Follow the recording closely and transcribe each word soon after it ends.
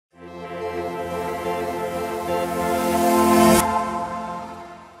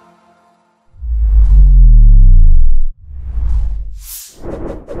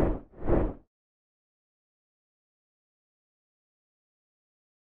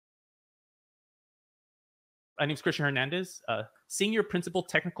my name's Christian Hernandez, Senior Principal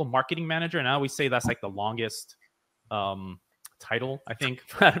Technical Marketing Manager. And I always say that's like the longest title, I think,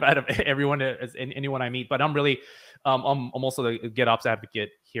 out of everyone, anyone I meet. But I'm really, I'm also the GitOps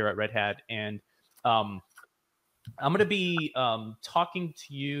advocate here at Red Hat. And I'm going to be talking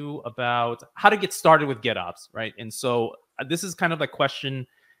to you about how to get started with GitOps, right? And so this is kind of a question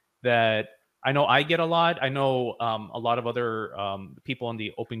that I know I get a lot. I know a lot of other people in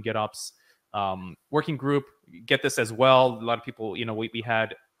the Open GitOps working group get this as well. A lot of people, we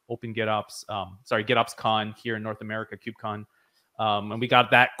had Open GitOps, GitOps Con here in North America, KubeCon, and we got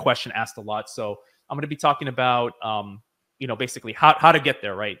that question asked a lot. So I'm going to be talking about, basically how to get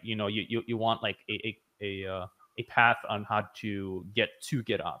there, right? You want like a path on how to get to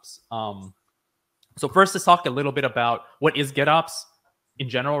GitOps. So first, let's talk a little bit about what is GitOps in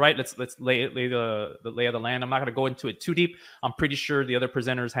general, right? Let's lay the lay of the land. I'm not going to go into it too deep. I'm pretty sure the other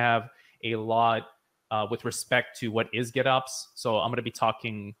presenters have a lot with respect to what is GitOps. So I'm going to be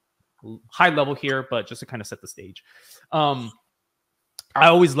talking high level here, but just to kind of set the stage. I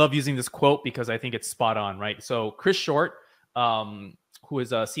always love using this quote because I think it's spot on, right? So Chris Short, who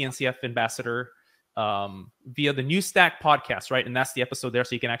is a CNCF ambassador via the New Stack podcast, right? And that's the episode there,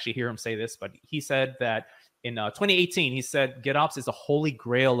 so you can actually hear him say this. But he said that in 2018, he said GitOps is a holy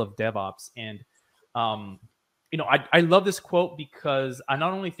grail of DevOps. And I love this quote because I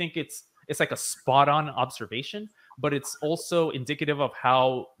not only think it's like a spot on observation, but it's also indicative of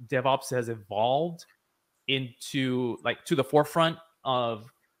how DevOps has evolved into to the forefront of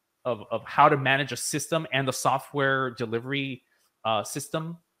how to manage a system and the software delivery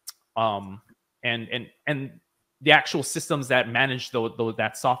system, and the actual systems that manage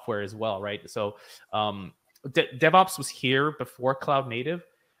that software as well, right? So DevOps was here before cloud native,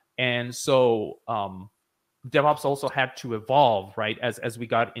 and so DevOps also had to evolve, right, as we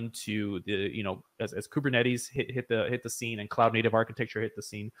got into the as Kubernetes hit the scene and cloud native architecture hit the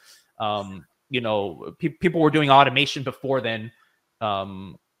scene. People were doing automation before then,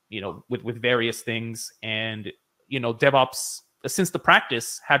 with various things, and DevOps, since the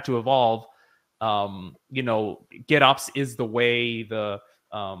practice had to evolve, GitOps is the way that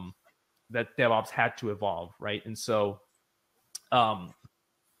DevOps had to evolve, right? And so,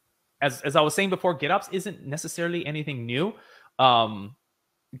 as I was saying before, GitOps isn't necessarily anything new.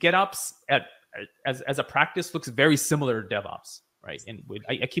 GitOps as a practice looks very similar to DevOps, right? And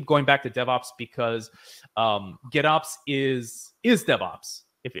I keep going back to DevOps because GitOps is DevOps.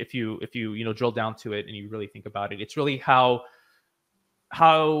 If you drill down to it and you really think about it, it's really how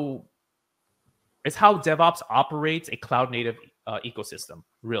DevOps operates a cloud native ecosystem,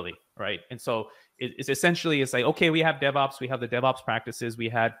 really, right? And so it's essentially, it's like, okay, we have DevOps, we have the DevOps practices, we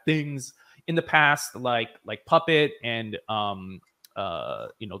had things in the past like Puppet and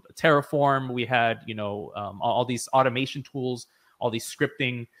Terraform, we had all these automation tools, all these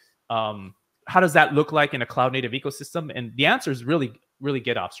scripting. How does that look like in a cloud native ecosystem? And the answer is really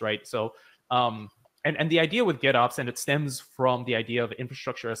GitOps, right? So and the idea with GitOps, and it stems from the idea of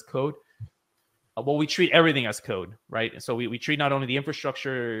infrastructure as code. Well, we treat everything as code, right? So we treat not only the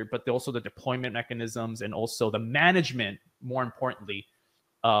infrastructure, but also the deployment mechanisms and also the management, more importantly,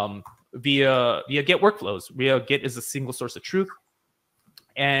 via Git workflows. Git is a single source of truth.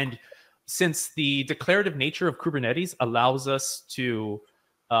 And since the declarative nature of Kubernetes allows us to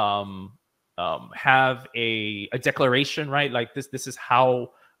have a declaration, right? Like this is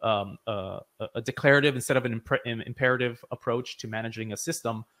how a declarative instead of an imperative approach to managing a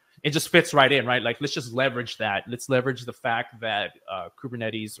system, it just fits right in, right? Like, let's just leverage that. Let's leverage the fact that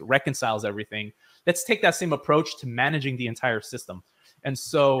Kubernetes reconciles everything. Let's take that same approach to managing the entire system. And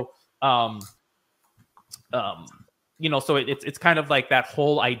so, so it's kind of like that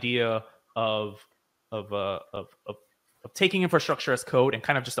whole idea of taking infrastructure as code and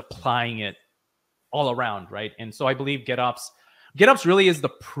kind of just applying it all around, right? And so I believe GitOps really is the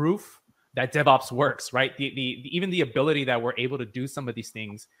proof that DevOps works, right? Even the ability that we're able to do some of these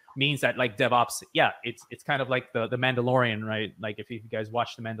things means that, like, DevOps, yeah, it's kind of like the Mandalorian, right? Like, if you guys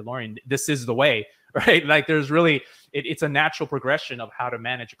watch the Mandalorian, this is the way, right? Like, there's really it's a natural progression of how to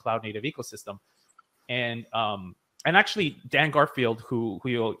manage a cloud native ecosystem. And actually Dan Garfield, who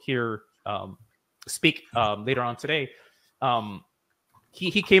you'll hear speak later on today,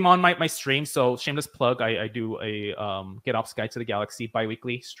 he came on my stream. So shameless plug, I do a GitOps Guide to the Galaxy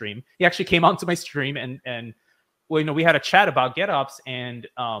biweekly stream. He actually came onto my stream and well, we had a chat about GitOps, and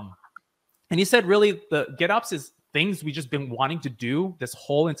he said really the GitOps is things we just been wanting to do this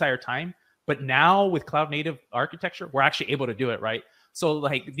whole entire time, but now with cloud native architecture, we're actually able to do it, right? So,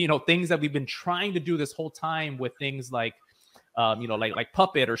 like, things that we've been trying to do this whole time with things like like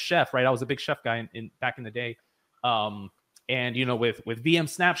Puppet or Chef, right? I was a big Chef guy back in the day. And with VM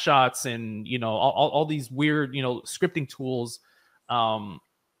snapshots and all these weird scripting tools,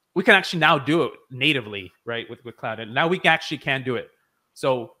 we can actually now do it natively, right, with cloud. And now we actually can do it.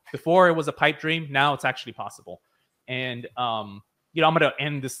 So before it was a pipe dream, now it's actually possible. And I'm going to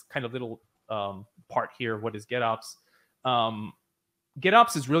end this kind of little part here. What is GitOps?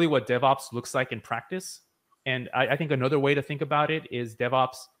 GitOps is really what DevOps looks like in practice. And I think another way to think about it is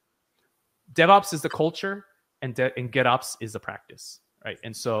DevOps is the culture, and GitOps is the practice, right?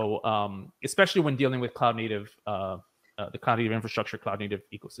 And so, especially when dealing with cloud native, the cloud native infrastructure, cloud native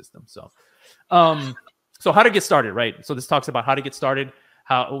ecosystem. So how to get started, right? So this talks about how to get started,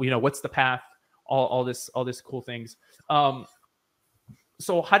 how what's the path, all this cool things.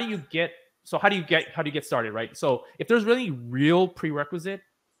 So how do you get started, right? So if there's really real prerequisite,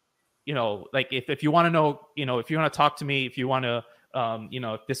 like if you want to know, if you want to talk to me, if you want to,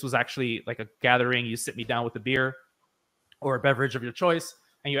 if this was actually like a gathering, you sit me down with a beer or a beverage of your choice,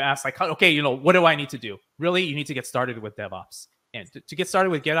 and you ask like, okay, what do I need to do? Really, you need to get started with DevOps. And to get started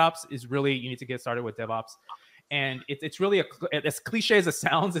with GitOps is really, you need to get started with DevOps. And it's really, as cliche as it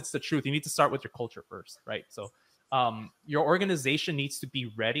sounds, it's the truth. You need to start with your culture first, right? So your organization needs to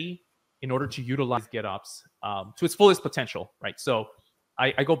be ready in order to utilize GitOps to its fullest potential, right? So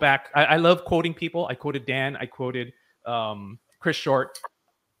I go back. I love quoting people. I quoted Dan. I quoted Chris Short.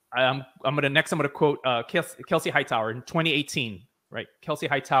 I'm gonna quote Kelsey Hightower in 2018, right? Kelsey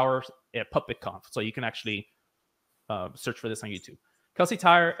Hightower at PuppetConf. So you can actually search for this on YouTube. Kelsey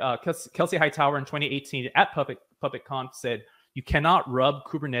Hightower in 2018 at PuppetConf said, "You cannot rub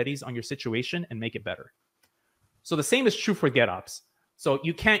Kubernetes on your situation and make it better." So the same is true for GitOps. So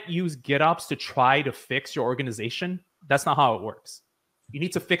you can't use GitOps to try to fix your organization. That's not how it works. You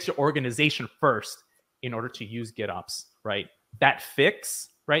need to fix your organization first in order to use GitOps, right? That fix,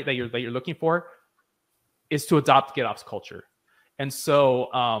 right, that you're looking for is to adopt GitOps culture. And so,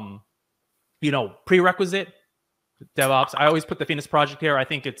 prerequisite DevOps. I always put the Phoenix project here. I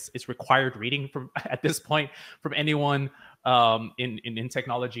think it's required reading at this point from anyone in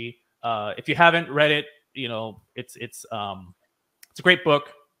technology. If you haven't read it, it's a great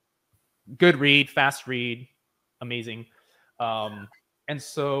book, good read, fast read, amazing. And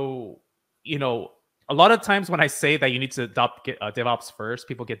so, a lot of times when I say that you need to adopt DevOps first,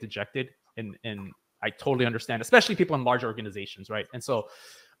 people get dejected, and I totally understand, especially people in large organizations, right? And so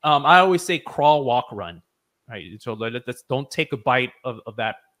I always say crawl, walk, run, right? So let's don't take a bite of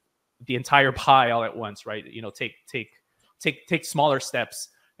that, the entire pie all at once, right? Take smaller steps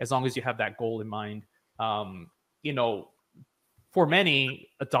as long as you have that goal in mind. For many,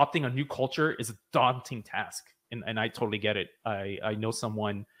 adopting a new culture is a daunting task, and I totally get it. I know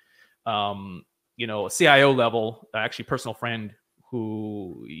someone, a CIO level, actually personal friend,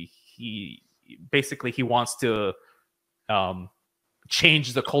 who he wants to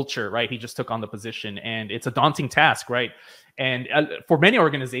change the culture, right? He just took on the position, and it's a daunting task, right? And for many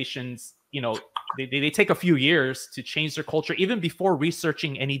organizations, they take a few years to change their culture, even before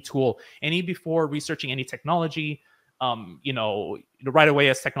researching any tool, before researching any technology. Right away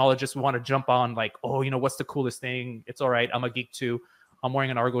as technologists, we want to jump on like, what's the coolest thing? It's all right. I'm a geek too. I'm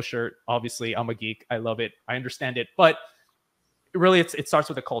wearing an Argo shirt. Obviously, I'm a geek. I love it. I understand it. But really, it starts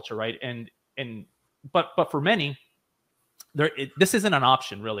with the culture, right? But for many, this isn't an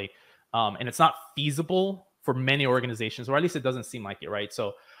option really, and it's not feasible for many organizations, or at least it doesn't seem like it, right?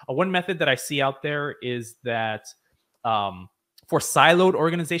 So one method that I see out there is that for siloed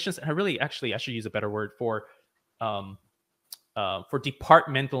organizations, and I should use a better word for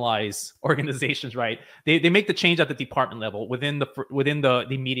departmentalized organizations, right? They make the change at the department level within the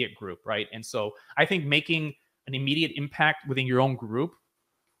immediate group, right? And so I think making an immediate impact within your own group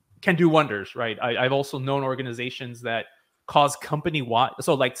can do wonders, right? I've also known organizations that cause company-wide,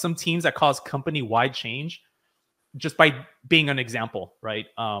 so like some teams that cause company-wide change just by being an example, right?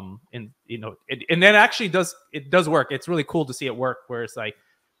 And that actually does work. It's really cool to see it work, where it's like,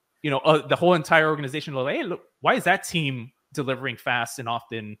 the whole entire organization will, hey, look, why is that team delivering fast and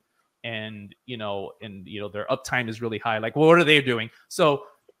often, and their uptime is really high? Like, well, what are they doing? So,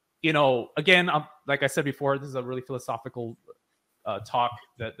 again, like I said before, this is a really philosophical talk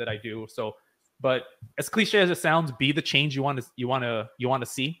that I do. So, but as cliche as it sounds, be the change you want to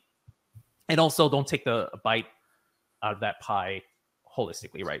see, and also don't take a bite out of that pie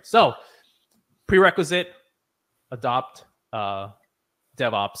holistically, right? So, prerequisite: adopt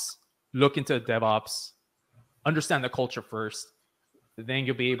DevOps, look into DevOps, understand the culture first, then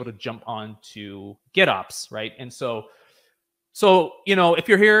you'll be able to jump on to GitOps, right? And so if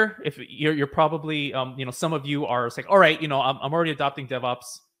you're here, if you're probably some of you are like, all right, I'm already adopting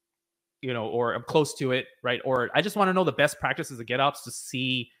DevOps. or I'm close to it, right? Or I just want to know the best practices of GitOps to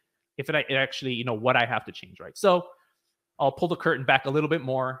see if it actually, what I have to change, right? So I'll pull the curtain back a little bit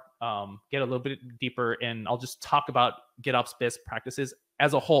more, get a little bit deeper, and I'll just talk about GitOps best practices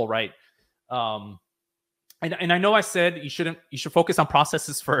as a whole, right? And I know I said you should focus on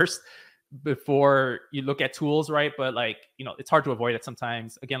processes first before you look at tools, right? But it's hard to avoid it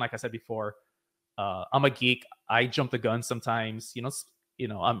sometimes. Again, like I said before, I'm a geek. I jump the gun sometimes.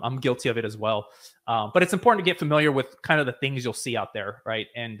 I'm guilty of it as well. But it's important to get familiar with kind of the things you'll see out there, right?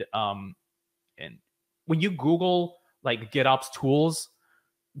 And when you Google like GitOps tools,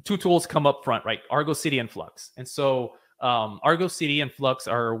 2 tools come up front, right? Argo CD and Flux. And so Argo CD and Flux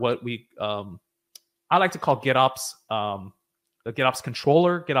are what I like to call GitOps, the GitOps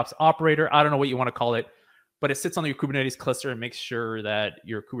controller, GitOps operator. I don't know what you want to call it, but it sits on your Kubernetes cluster and makes sure that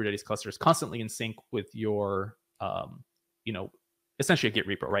your Kubernetes cluster is constantly in sync with your, essentially a Git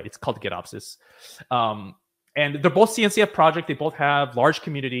repo, right? It's called GitOps. And they're both CNCF project. They both have large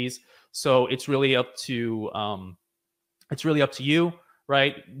communities, so it's really up to you,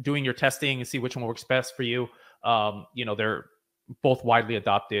 right? Doing your testing and see which one works best for you. They're both widely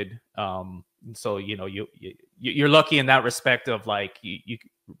adopted. So you're lucky in that respect of like you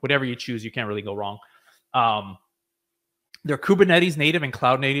whatever you choose, you can't really go wrong. They're Kubernetes native and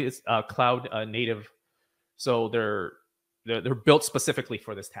cloud native, so they're built specifically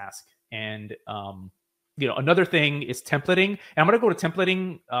for this task. And another thing is templating. And I'm going to go to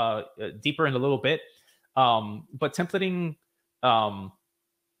templating deeper in a little bit. But templating,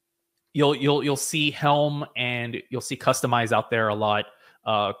 you'll see Helm and you'll see Kustomize out there a lot.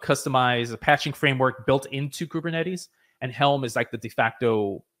 Kustomize, a patching framework built into Kubernetes, and Helm is like the de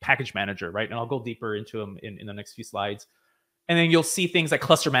facto package manager, right? And I'll go deeper into them in the next few slides. And then you'll see things like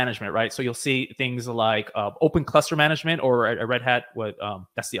cluster management, right? So you'll see things like open cluster management, or a Red Hat,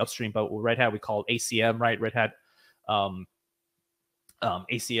 that's the upstream, but with Red Hat we call ACM, right? Red Hat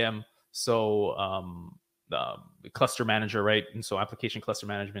ACM. So cluster manager, right? And so application cluster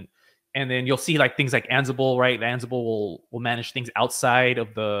management. And then you'll see like things like Ansible, right? Ansible will manage things outside of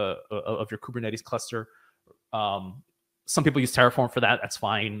your Kubernetes cluster. Some people use Terraform for that. That's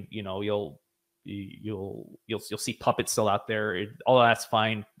fine. You'll see Puppet still out there. All that's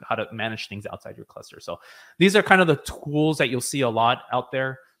fine. How to manage things outside your cluster. So these are kind of the tools that you'll see a lot out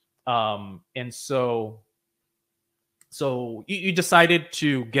there. And so you decided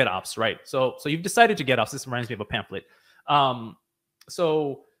to GitOps, right? So you've decided to GitOps. This reminds me of a pamphlet.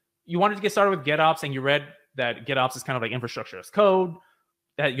 So you wanted to get started with GitOps, and you read that GitOps is kind of like infrastructure as code,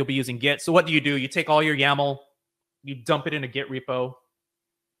 that you'll be using Git. So what do? You take all your YAML, you dump it in a Git repo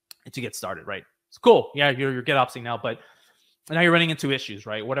to get started, right? It's cool. Yeah, you're GitOpsing now, but now you're running into issues,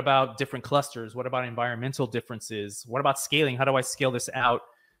 right? What about different clusters? What about environmental differences? What about scaling? How do I scale this out?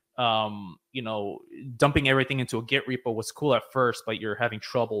 Dumping everything into a Git repo was cool at first, but you're having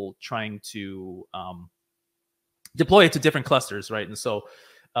trouble trying to deploy it to different clusters, right? And so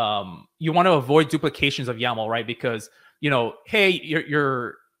you want to avoid duplications of YAML, right? Because hey,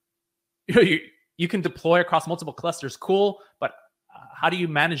 you can deploy across multiple clusters, cool, but how do you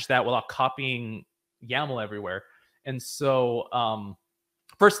manage that without copying YAML everywhere? And so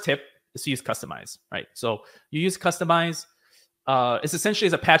first tip is to use Kustomize, right? So you use Kustomize. It's essentially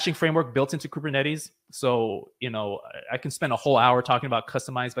a patching framework built into Kubernetes. So I can spend a whole hour talking about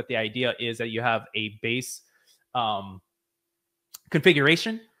Kustomize, but the idea is that you have a base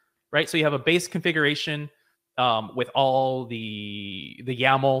configuration, right? So you have a base configuration with all the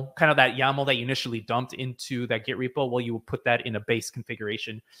YAML, kind of that YAML that you initially dumped into that Git repo. Well, you will put that in a base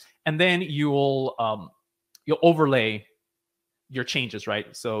configuration, and then you'll overlay your changes,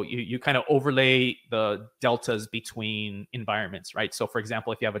 right? So you kind of overlay the deltas between environments, right? So for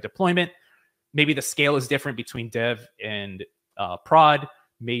example, if you have a deployment, maybe the scale is different between dev and prod.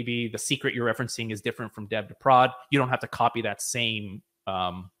 Maybe the secret you're referencing is different from dev to prod. You don't have to copy that same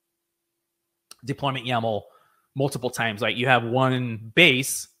deployment YAML multiple times. Like you have one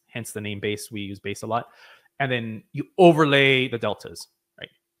base, hence the name base. We use base a lot. And then you overlay the deltas, right?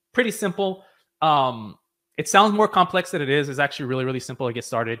 Pretty simple. It sounds more complex than it is. It's actually really, really simple to get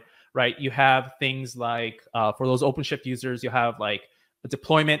started, right? You have things like, for those OpenShift users, you have like a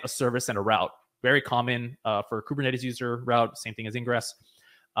deployment, a service, and a route. Very common for a Kubernetes user. Route, same thing as ingress.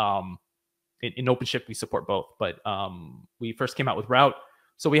 In OpenShift, we support both, but we first came out with route.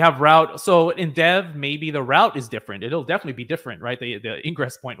 So we have route. So in dev, maybe the route is different. It'll definitely be different, right? The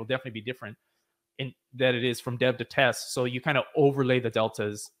ingress point will definitely be different that it is from dev to test. So you kind of overlay the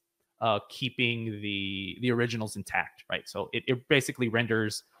deltas, keeping the originals intact, right? So it basically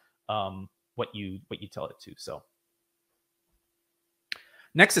renders what you tell it to. So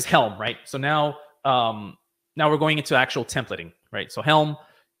Next is Helm, right? So now we're going into actual templating, right? So Helm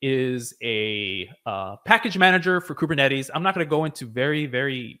is a package manager for Kubernetes. I'm not going to go into very,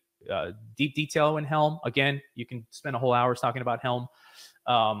 very deep detail in Helm. Again, you can spend a whole hour talking about Helm.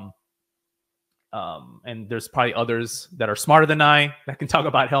 And there's probably others that are smarter than I that can talk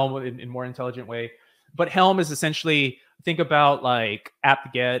about Helm in more intelligent way. But Helm is essentially, think about like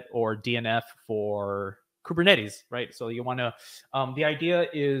apt-get or DNF for Kubernetes, right? So you want to, the idea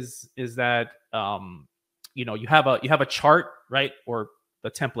is that you have a chart, right, or the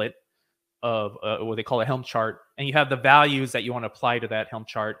template of what they call a Helm chart, and you have the values that you want to apply to that Helm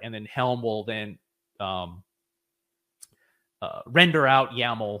chart, and then Helm will then render out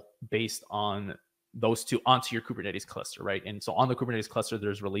YAML based on those two onto your Kubernetes cluster, right? And so on the Kubernetes cluster,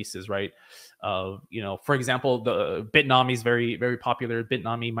 there's releases, right? For example, the Bitnami is very, very popular.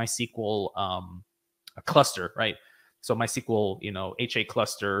 Bitnami MySQL a cluster, right? So MySQL, HA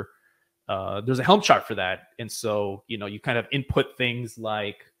cluster, there's a Helm chart for that. And so, you kind of input things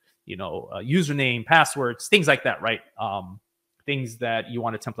like, username, passwords, things like that, right? Things that you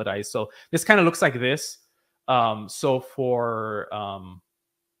want to templatize. So this kind of looks like this. So for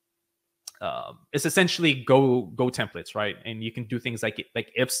it's essentially Go templates, right? And you can do things like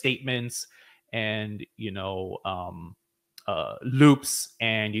if statements and loops,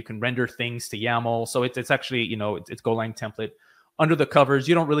 and you can render things to YAML. So it's actually it's Golang template. Under the covers,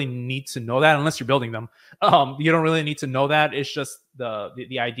 you don't really need to know that unless you're building them. You don't really need to know that. It's just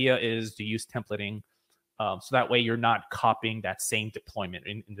the idea is to use templating. So that way you're not copying that same deployment.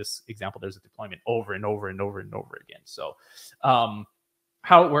 In this example, there's a deployment over and over and over and over again. So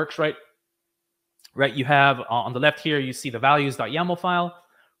how it works, right? Right, you have on the left here, you see the values.yaml file.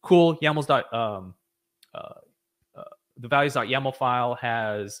 Cool, the values.yaml file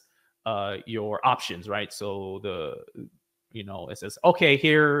has your options, right? So it says, okay,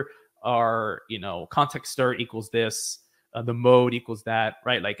 here are, context stir equals this, the mode equals that,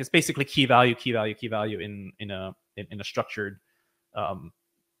 right? Like it's basically key value in a structured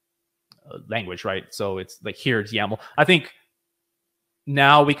language, right? So it's like, here's YAML. I think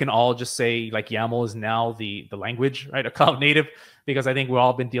now we can all just say like YAML is now the language, right? A cloud native, because I think we've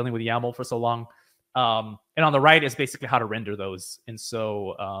all been dealing with YAML for so long. And on the right is basically how to render those. And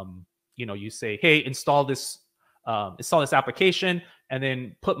so, you say, hey, install this application, and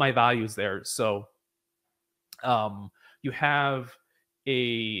then put my values there. So you have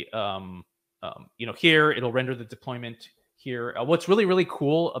a, here it'll render the deployment here. What's really, really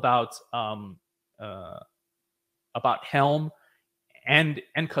cool about Helm and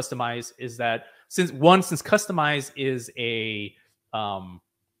Customize is that since Customize is a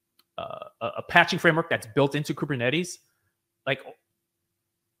patching framework that's built into Kubernetes, like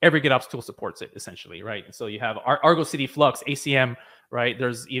every GitOps tool supports it essentially, right? And so you have Argo CD Flux, ACM, right?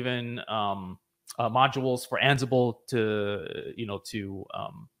 There's even modules for Ansible to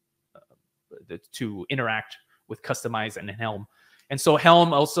interact with Customize and Helm. And so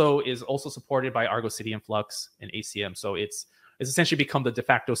Helm is also supported by Argo CD and Flux and ACM. So it's essentially become the de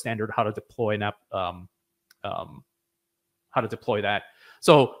facto standard how to deploy an app, how to deploy that.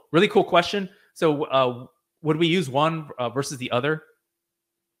 So really cool question. So would we use one versus the other?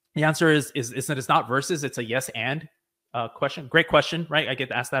 The answer is that it's not versus, it's a yes and question. Great question, right? I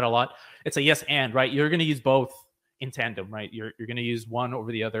get asked that a lot. It's a yes and, right? You're going to use both in tandem, right? You're going to use one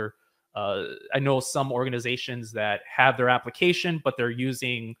over the other. I know some organizations that have their application, but they're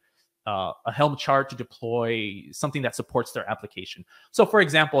using a Helm chart to deploy something that supports their application. So for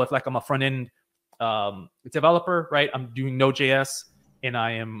example, if like I'm a front end developer, right? I'm doing Node.js and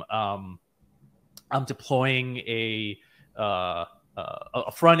I'm deploying a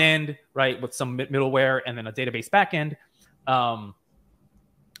front end, right, with some middleware and then a database backend. I'm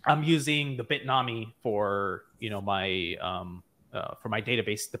using the Bitnami for my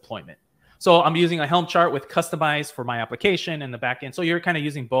database deployment. So I'm using a Helm chart with Customize for my application and the backend. So you're kind of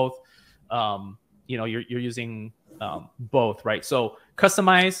using both. You're using both, right? So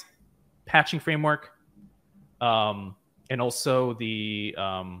Customize, patching framework, and also the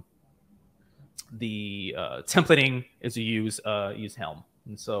templating is to use Helm.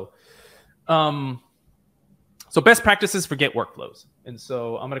 And so best practices for Git workflows. And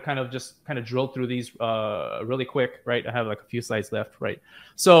so I'm going to kind of drill through these really quick, right? I have like a few slides left, right?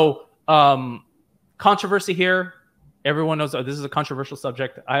 So controversy here. Everyone knows this is a controversial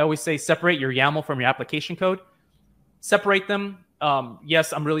subject. I always say separate your YAML from your application code. Separate them.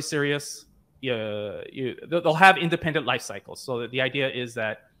 Yes, I'm really serious. They'll have independent life cycles. So the idea is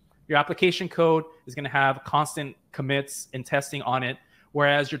that your application code is going to have constant commits and testing on it,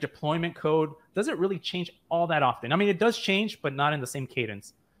 whereas your deployment code doesn't really change all that often. I mean, it does change, but not in the same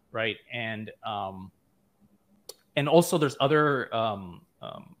cadence, right? And also there's other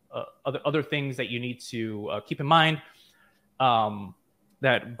things that you need to keep in mind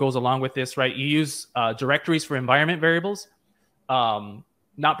that goes along with this, right? You use directories for environment variables,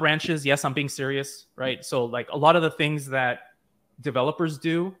 not branches. Yes, I'm being serious, right? So like a lot of the things that developers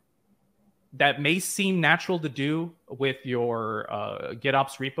do that may seem natural to do with your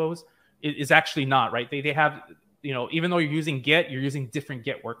GitOps repos is actually not, right? They have, you know, even though you're using Git, you're using different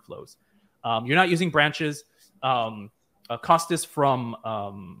Git workflows. You're not using branches. Costas from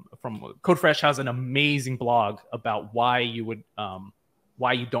CodeFresh has an amazing blog about why you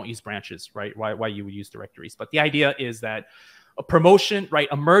don't use branches, right? Why you would use directories. But the idea is that a promotion, right?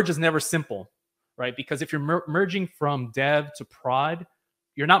 A merge is never simple, right? Because if you're merging from dev to prod,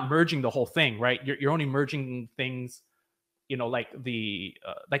 you're not merging the whole thing, right? You're only merging things, you know, like the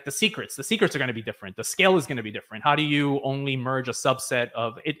secrets. The secrets are going to be different. The scale is going to be different. How do you only merge a subset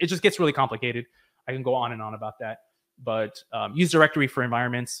of it? It just gets really complicated. I can go on and on about that. But use directory for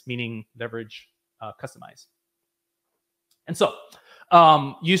environments, meaning leverage, customize. And so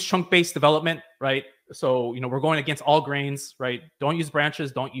use chunk-based development, right? So, you know, we're going against all grains, right? Don't use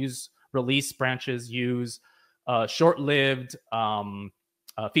branches. Don't use release branches. Use short-lived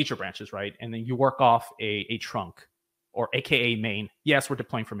feature branches, right? And then you work off a trunk, or AKA main. Yes, we're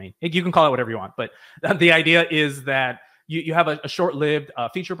deploying for main. You can call it whatever you want, but the idea is that you have a short-lived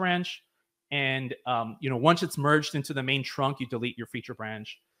feature branch, and you know, once it's merged into the main trunk, you delete your feature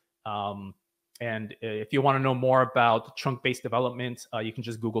branch. And if you want to know more about trunk-based development, you can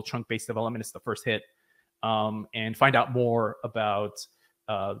just Google trunk-based development. It's the first hit, and find out more about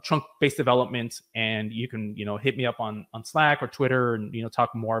trunk-based development. And you can, you know, hit me up on Slack or Twitter, and, you know,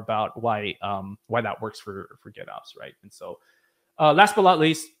 talk more about why that works for GitOps, right? And so, last but not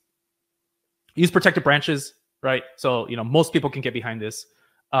least, use protected branches, right? So, you know, most people can get behind this.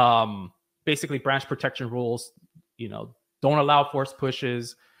 Basically, branch protection rules, you know, don't allow forced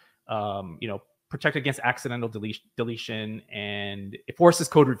pushes, you know, protect against accidental deletion, and it forces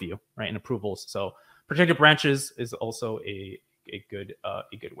code review, right, and approvals. So protected branches is also a good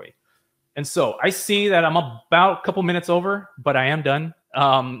way. And so I see that I'm about a couple minutes over, but I am done.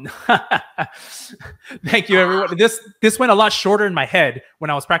 Thank you, everyone. This went a lot shorter in my head when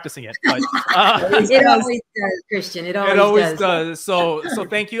I was practicing it. But, it always does, Christian. It always does. So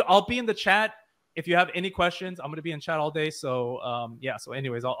thank you. I'll be in the chat if you have any questions. I'm going to be in chat all day. So yeah. So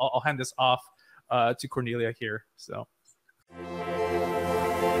anyways, I'll hand this off to Cornelia here. So.